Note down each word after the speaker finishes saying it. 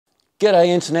G'day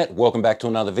Internet, welcome back to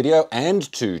another video and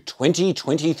to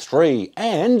 2023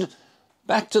 and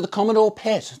back to the Commodore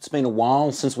PET. It's been a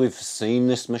while since we've seen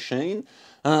this machine,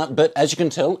 but as you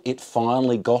can tell, it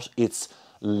finally got its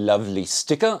lovely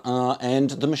sticker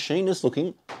and the machine is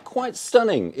looking quite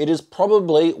stunning. It is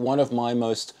probably one of my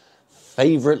most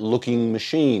favorite looking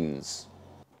machines.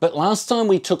 But last time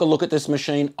we took a look at this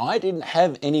machine, I didn't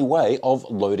have any way of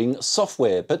loading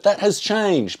software, but that has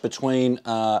changed between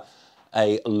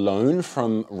a loan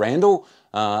from Randall,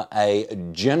 a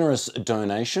generous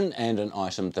donation, and an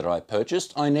item that I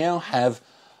purchased. I now have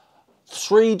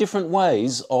 3 different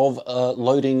ways of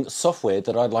loading software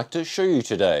that I'd like to show you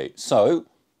today. So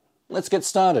let's get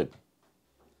started.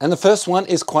 And the first one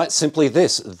is quite simply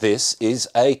this. This is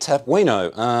a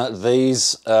Tapuino.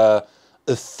 These are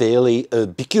fairly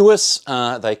ubiquitous.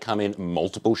 They come in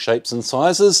multiple shapes and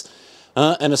sizes.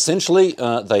 And essentially,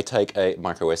 they take a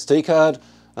micro SD card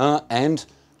and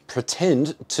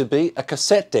pretend to be a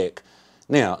cassette deck.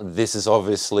 Now, this is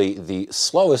obviously the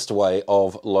slowest way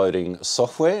of loading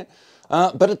software,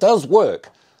 but it does work.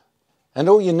 And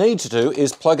all you need to do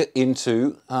is plug it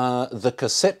into the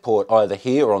cassette port, either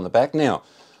here or on the back. Now,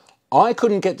 I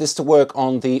couldn't get this to work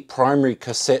on the primary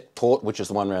cassette port, which is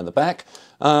the one around the back,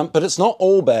 but it's not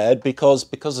all bad because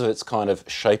of its kind of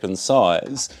shape and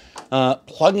size.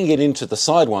 Plugging it into the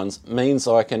side ones means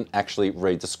I can actually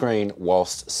read the screen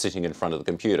whilst sitting in front of the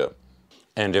computer.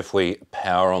 And if we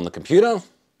power on the computer,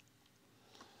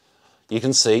 you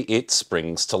can see it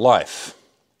springs to life.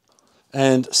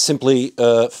 And simply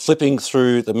flipping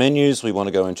through the menus, we want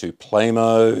to go into play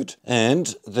mode,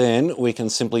 and then we can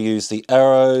simply use the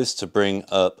arrows to bring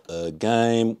up a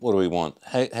game. What do we want?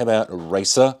 How about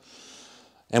Racer?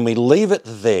 And we leave it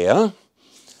there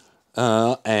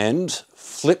and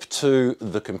flip to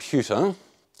the computer,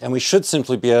 and we should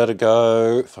simply be able to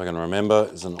go, if I can remember,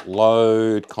 isn't it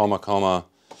load, comma,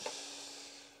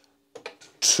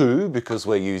 2, because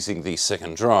we're using the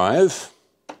second drive,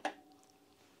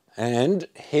 and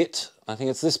hit, I think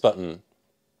it's this button.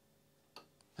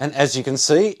 And as you can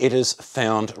see, it has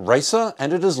found Racer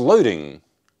and it is loading.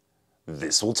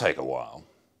 This will take a while.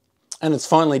 And it's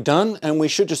finally done, and we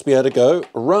should just be able to go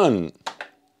run.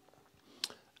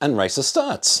 And Racer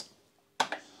starts.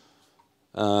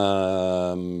 I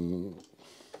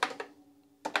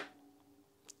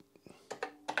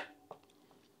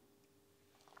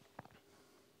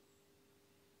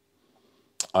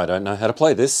don't know how to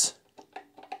play this.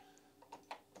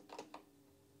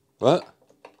 What?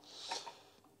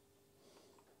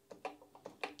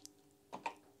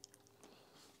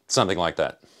 Something like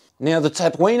that. Now, the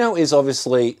Tapuino is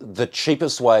obviously the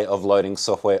cheapest way of loading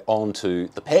software onto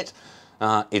the PET.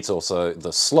 It's also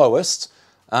the slowest.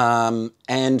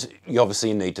 And you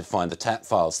obviously need to find the tap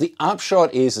files. The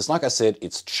upshot is like I said,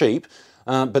 it's cheap,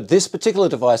 but this particular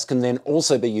device can then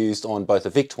also be used on both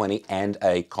a VIC-20 and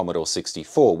a Commodore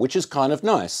 64, which is kind of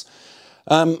nice.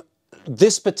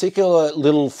 This particular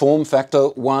little form factor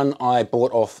one I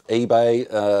bought off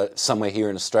eBay somewhere here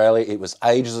in Australia. It was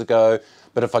ages ago,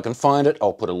 but if I can find it,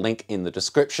 I'll put a link in the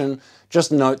description.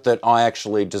 Just note that I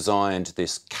actually designed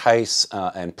this case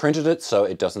and printed it, so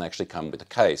it doesn't actually come with a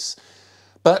case.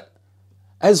 But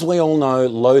as we all know,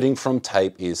 loading from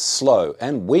tape is slow,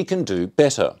 and we can do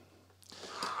better.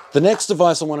 The next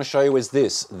device I want to show you is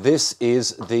this. This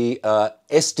is the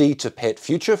SD2PET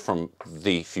Future. From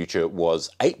the Future was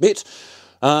 8-bit.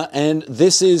 And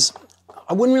this is,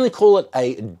 I wouldn't really call it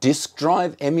a disk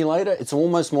drive emulator. It's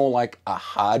almost more like a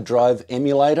hard drive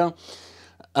emulator.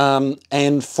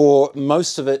 And for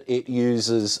most of it, it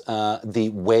uses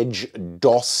the Wedge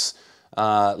DOS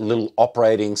little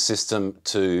operating system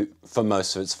for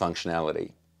most of its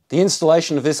functionality. The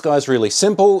installation of this guy is really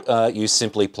simple. You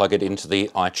simply plug it into the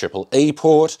IEEE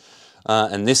port,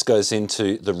 and this goes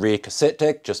into the rear cassette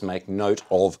deck. Just make note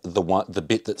of the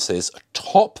bit that says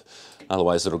top,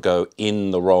 otherwise it'll go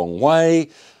in the wrong way.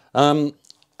 And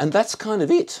that's kind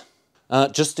of it.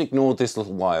 Just ignore this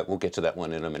little wire. We'll get to that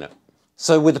one in a minute.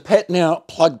 So with the PET now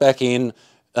plugged back in,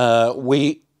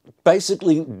 we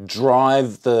basically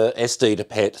drive the SD to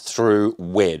PET through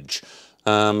Wedge.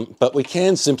 But we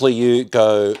can simply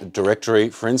go directory,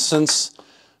 for instance.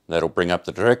 That'll bring up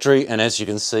the directory, and as you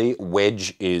can see,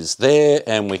 Wedge is there,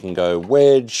 and we can go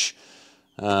Wedge,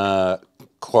 load,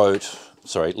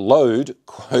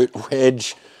 quote,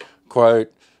 Wedge,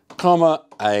 quote, comma,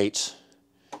 8,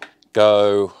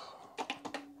 go,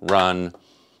 run,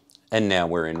 and now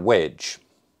we're in Wedge.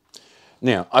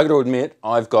 Now, I got to admit,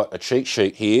 I've got a cheat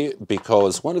sheet here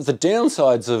because one of the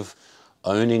downsides of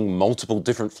owning multiple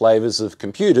different flavors of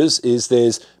computers is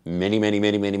there's many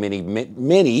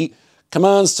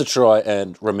commands to try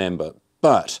and remember.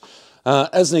 But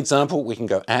As an example, we can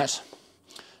go @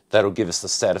 that'll give us the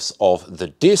status of the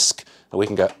disk. We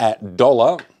can go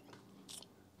 @$,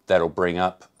 that'll bring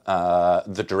up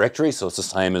the directory, so it's the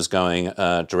same as going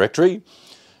directory.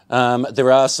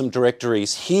 There are some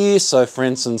directories here, so for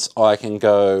instance, I can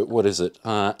go, what is it,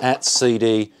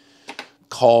 @cd:,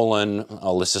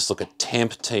 let's just look at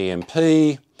temp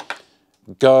tmp,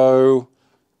 go,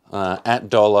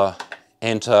 @$,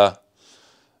 enter,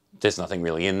 there's nothing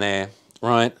really in there,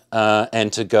 right?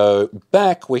 And to go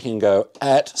back, we can go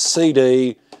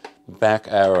 @cd:,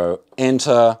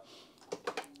 enter,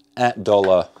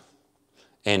 @$,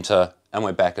 enter, and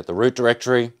we're back at the root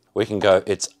directory. We can go,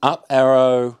 it's up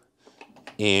arrow,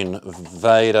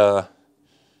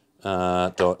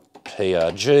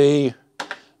 invader.prg.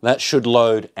 That should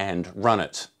load and run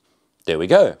it. There we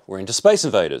go, we're into Space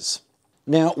Invaders.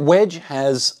 Now, Wedge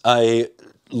has a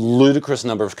ludicrous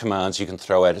number of commands you can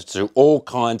throw at it to do all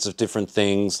kinds of different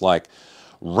things like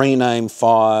rename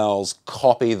files,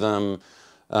 copy them,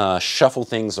 shuffle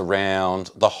things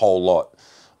around, the whole lot.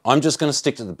 I'm just going to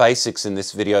stick to the basics in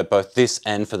this video, both this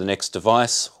and for the next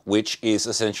device, which is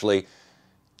essentially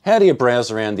how do you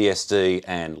browse around the SD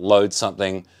and load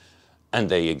something, and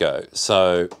there you go.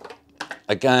 So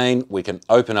again, we can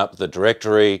open up the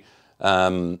directory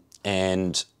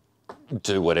and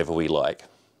do whatever we like.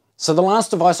 So the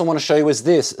last device I want to show you is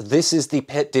this. This is the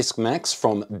PETDisk Max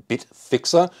from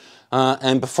Bitfixer.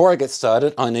 And before I get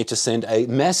started, I need to send a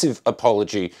massive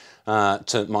apology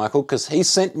to Michael, because he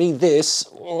sent me this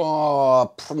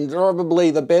probably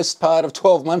the best part of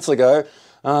 12 months ago,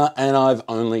 and I've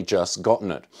only just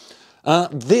gotten it.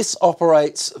 This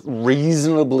operates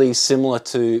reasonably similar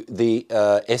to the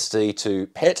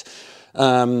SD2PET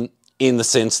in the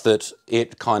sense that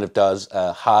it kind of does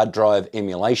a hard drive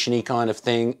emulation-y kind of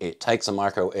thing. It takes a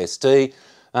micro SD.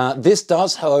 This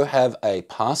does, however, have a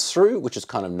pass-through, which is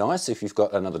kind of nice if you've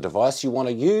got another device you want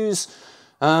to use.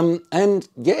 And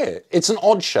yeah, it's an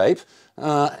odd shape.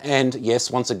 And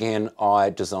yes, once again, I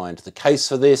designed the case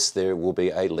for this. There will be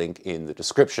a link in the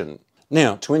description.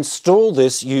 Now, to install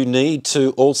this, you need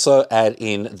to also add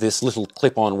in this little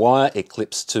clip-on wire. It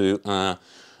clips to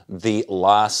the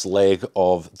last leg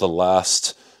of the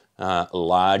last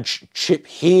large chip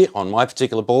here on my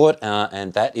particular board,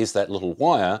 and that is that little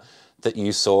wire that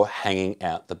you saw hanging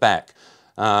out the back.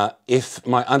 If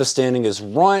my understanding is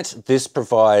right, this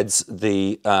provides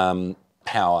the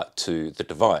power to the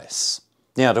device.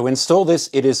 Now, to install this,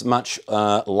 it is much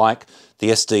like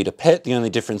the SD2PET. The only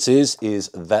difference is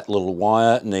that little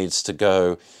wire needs to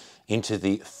go into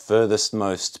the furthest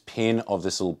most pin of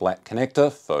this little black connector.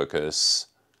 Focus.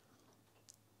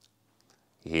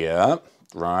 Yeah,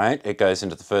 right. It goes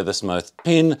into the furthest most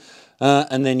pin,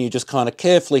 and then you just kind of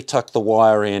carefully tuck the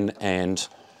wire in and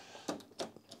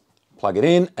plug it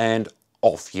in, and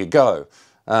off you go.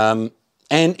 And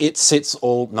it sits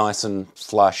all nice and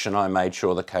flush, and I made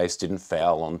sure the case didn't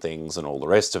foul on things and all the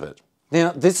rest of it.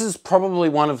 Now, this is probably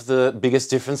one of the biggest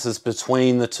differences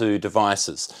between the two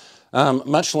devices.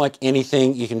 Much like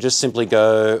anything, you can just simply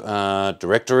go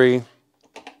directory,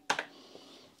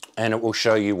 and it will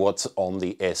show you what's on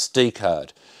the SD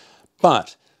card.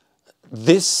 But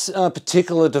this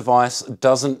particular device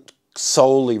doesn't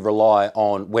solely rely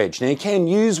on Wedge. Now, you can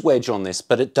use Wedge on this,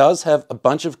 but it does have a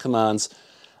bunch of commands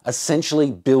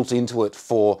essentially built into it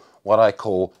for what I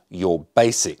call your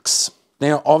basics.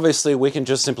 Now, obviously, we can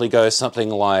just simply go something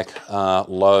like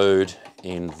load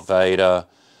invader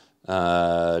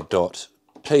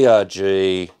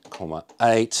 .prg,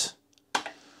 8.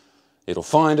 It'll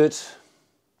find it.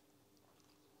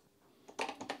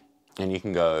 And you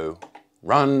can go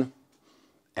run,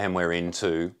 and we're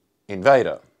into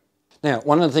Invader. Now,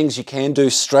 one of the things you can do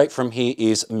straight from here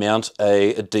is mount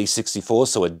a D64,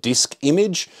 so a disk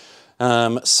image.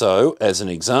 So, as an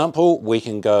example, we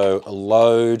can go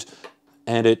load,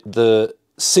 and the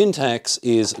syntax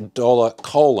is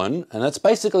 $:, and that's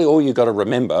basically all you've got to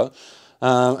remember.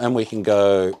 And we can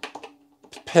go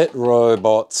pet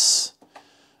robots.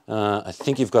 I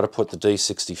think you've got to put the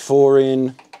D64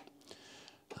 in.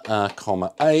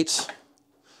 8,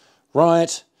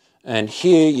 right, and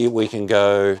here we can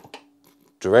go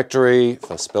directory,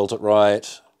 if I spelt it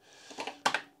right,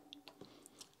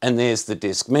 and there's the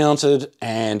disk mounted,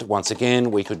 and once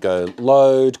again we could go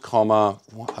load, comma,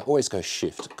 I always go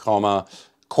shift, comma,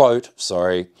 quote,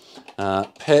 sorry,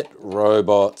 pet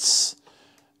robots,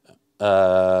 do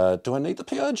I need the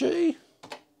PRG?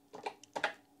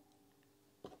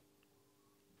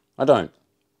 I don't.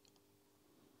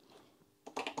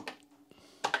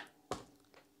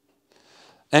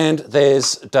 And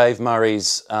there's Dave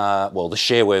Murray's, well, the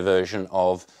shareware version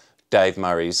of Dave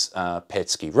Murray's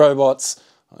Petski robots.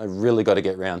 I really got to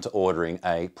get round to ordering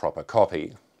a proper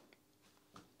copy.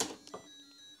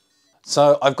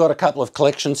 So I've got a couple of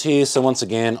collections here. So once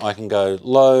again, I can go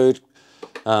load,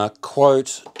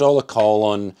 quote,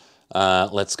 $,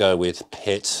 let's go with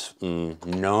PET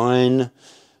 9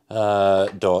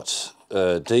 dot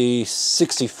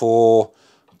D64,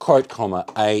 quote, comma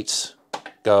 8,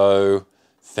 go,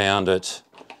 found it,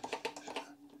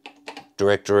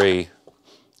 directory,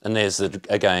 and there's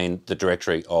again the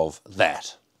directory of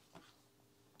that.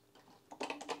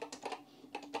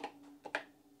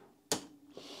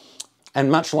 And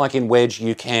much like in Wedge,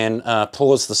 you can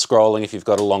pause the scrolling if you've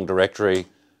got a long directory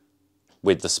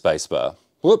with the spacebar.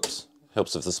 Whoops,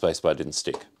 helps if the spacebar didn't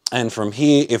stick. And from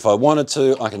here, if I wanted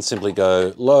to, I can simply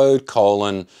go load,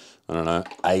 colon, I don't know,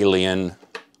 alien,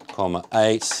 comma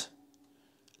 8.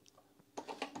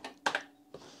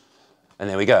 And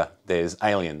there we go, there's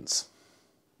aliens.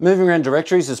 Moving around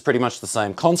directories is pretty much the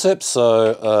same concept.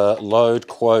 So load,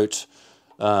 quote,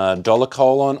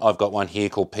 $, I've got one here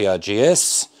called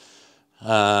PRGS.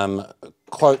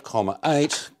 Quote, comma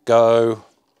 8, go,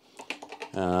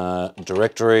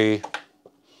 directory,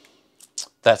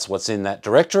 that's what's in that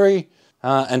directory.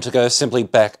 And to go simply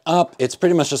back up, it's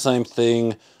pretty much the same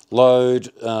thing,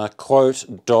 load,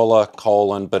 quote,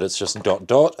 $, but it's just dot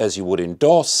dot as you would in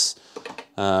DOS,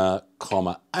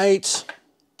 comma 8,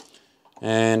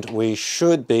 and we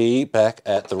should be back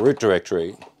at the root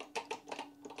directory,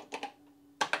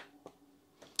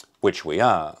 which we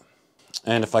are.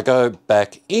 And if I go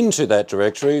back into that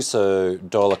directory, so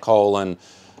 $,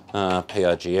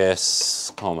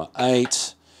 PRGS, comma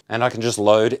 8, and I can just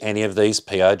load any of these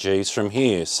PRGs from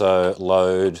here. So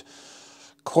load,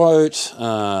 quote,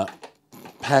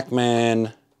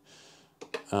 Pac-Man,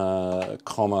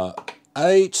 comma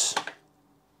 8,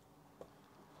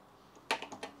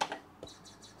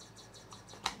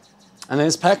 and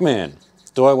there's Pac-Man.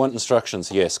 Do I want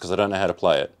instructions? Yes, because I don't know how to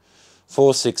play it.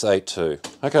 4682,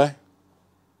 okay.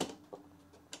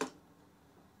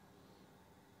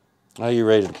 Are you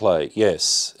ready to play?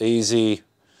 Yes. Easy.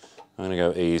 I'm going to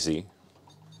go easy.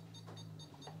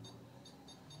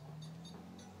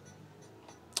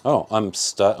 Oh, I'm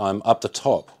up the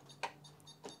top.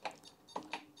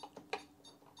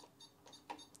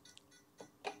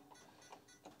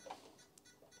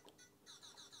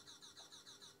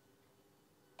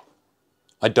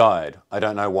 I died. I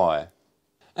don't know why.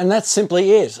 And that's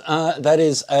simply it. That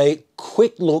is a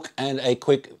quick look and a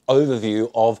quick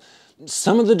overview of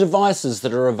some of the devices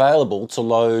that are available to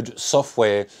load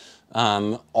software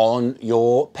on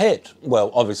your PET.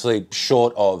 Well, obviously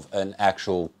short of an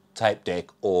actual tape deck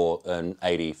or an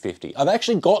 8050. I've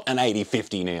actually got an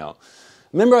 8050 now.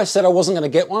 Remember I said I wasn't going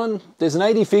to get one? There's an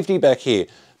 8050 back here,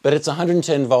 but it's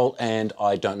 110 volt and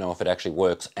I don't know if it actually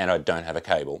works and I don't have a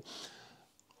cable.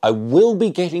 I will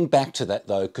be getting back to that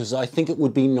though, because I think it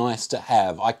would be nice to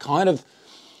have.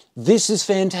 This is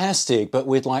fantastic, but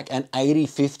with like an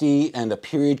 8050 and a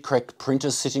period correct printer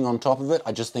sitting on top of it,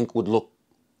 I just think would look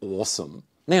awesome.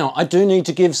 Now, I do need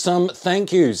to give some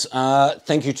thank yous.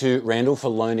 Thank you to Randall for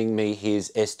loaning me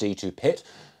his SD2PET,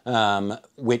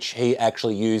 which he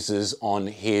actually uses on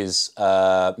his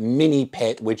mini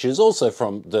PET, which is also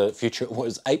from the future, it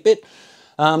was 8-bit.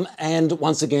 And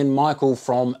once again, Michael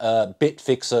from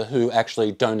BitFixer, who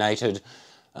actually donated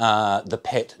the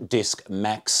PETDisk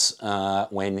Max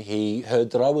when he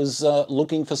heard that I was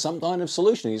looking for some kind of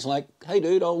solution. He's like, hey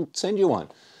dude, I'll send you one.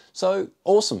 So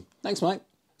awesome. Thanks, mate.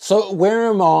 So where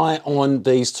am I on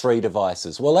these three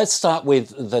devices? Well, let's start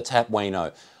with the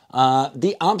Tapuino.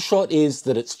 The upshot is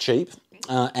that it's cheap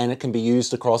and it can be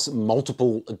used across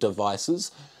multiple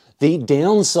devices. The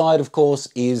downside, of course,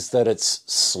 is that it's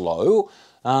slow,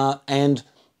 and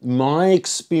my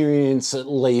experience, at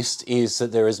least, is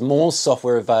that there is more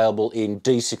software available in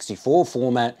D64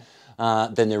 format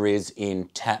than there is in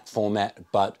TAP format,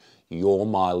 but your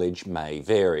mileage may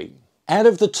vary. Out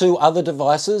of the two other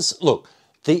devices, look,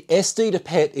 the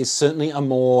SD2PET is certainly a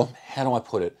more, how do I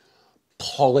put it,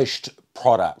 polished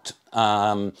product.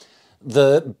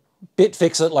 The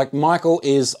BitFixer, like Michael,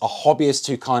 is a hobbyist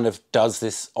who kind of does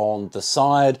this on the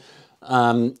side.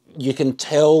 You can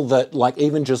tell that, like,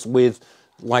 even just with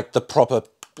like the proper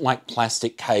like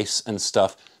plastic case and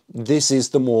stuff, this is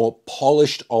the more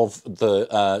polished of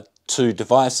the two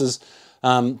devices,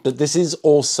 but this is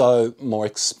also more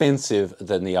expensive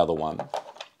than the other one.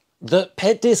 The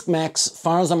PETDisk Max, as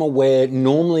far as I'm aware,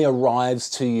 normally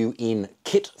arrives to you in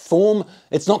kit form.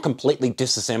 It's not completely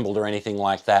disassembled or anything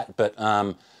like that, but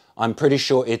I'm pretty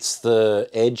sure it's the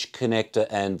edge connector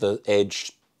and the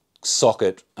edge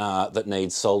socket that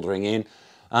needs soldering in.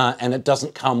 and it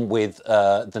doesn't come with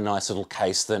the nice little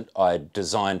case that I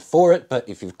designed for it, but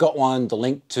if you've got one, the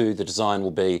link to the design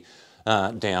will be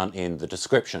down in the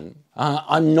description.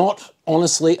 I'm not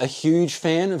honestly a huge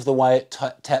fan of the way it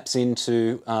taps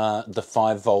into the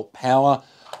 5-volt power.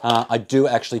 I do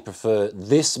actually prefer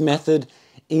this method.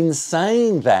 In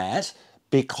saying that,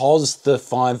 because the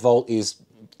 5-volt is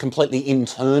completely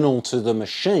internal to the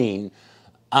machine,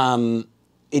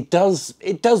 it does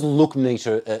look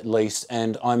neater at least,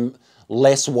 and I'm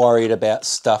less worried about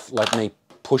stuff like me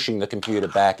pushing the computer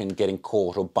back and getting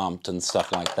caught or bumped and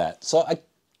stuff like that. So I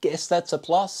guess that's a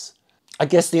plus. I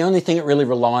guess the only thing it really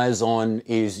relies on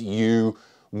is you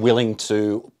willing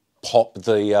to pop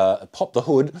the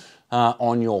hood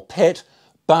on your PET,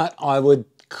 but I would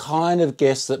kind of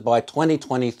guess that by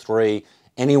 2023,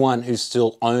 anyone who's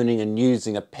still owning and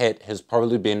using a PET has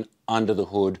probably been under the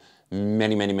hood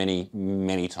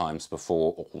many times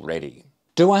before already.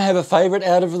 Do I have a favourite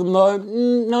out of them though?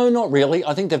 No, not really.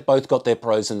 I think they've both got their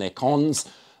pros and their cons.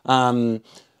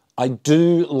 I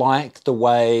do like the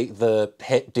way the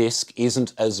PETDisk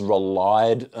isn't as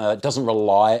doesn't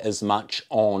rely as much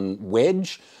on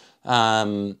wedge,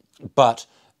 but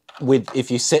if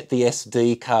you set the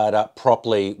SD card up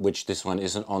properly, which this one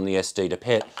isn't on the SD to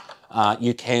PET,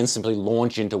 you can simply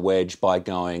launch into wedge by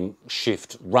going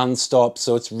shift run stop,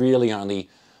 so it's really only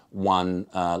one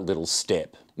little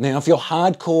step. Now, if you're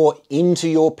hardcore into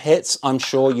your PETs, I'm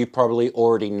sure you probably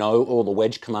already know all the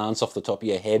wedge commands off the top of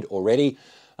your head already.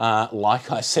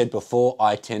 Like I said before,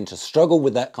 I tend to struggle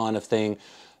with that kind of thing.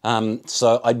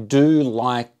 So I do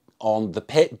like on the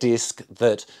PETDisk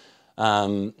that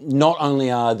not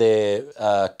only are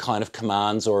there kind of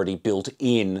commands already built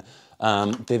in,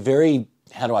 they're very,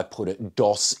 how do I put it,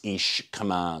 DOS-ish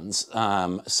commands.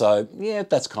 So yeah,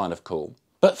 that's kind of cool.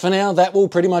 But for now, that will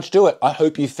pretty much do it. I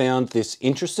hope you found this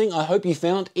interesting. I hope you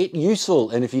found it useful.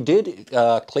 And if you did,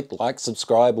 click like,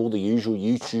 subscribe, all the usual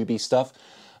YouTubey stuff.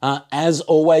 As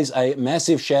always, a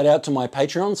massive shout out to my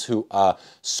Patreons who are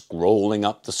scrolling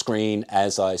up the screen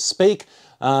as I speak,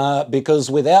 because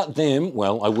without them,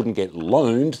 well, I wouldn't get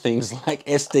loaned things like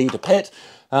SD to PET,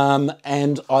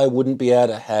 and I wouldn't be able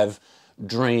to have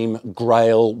dream,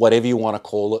 grail, whatever you want to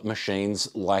call it, machines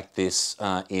like this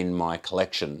in my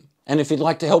collection. And if you'd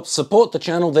like to help support the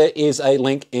channel, there is a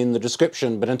link in the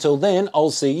description. But until then, I'll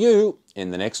see you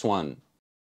in the next one.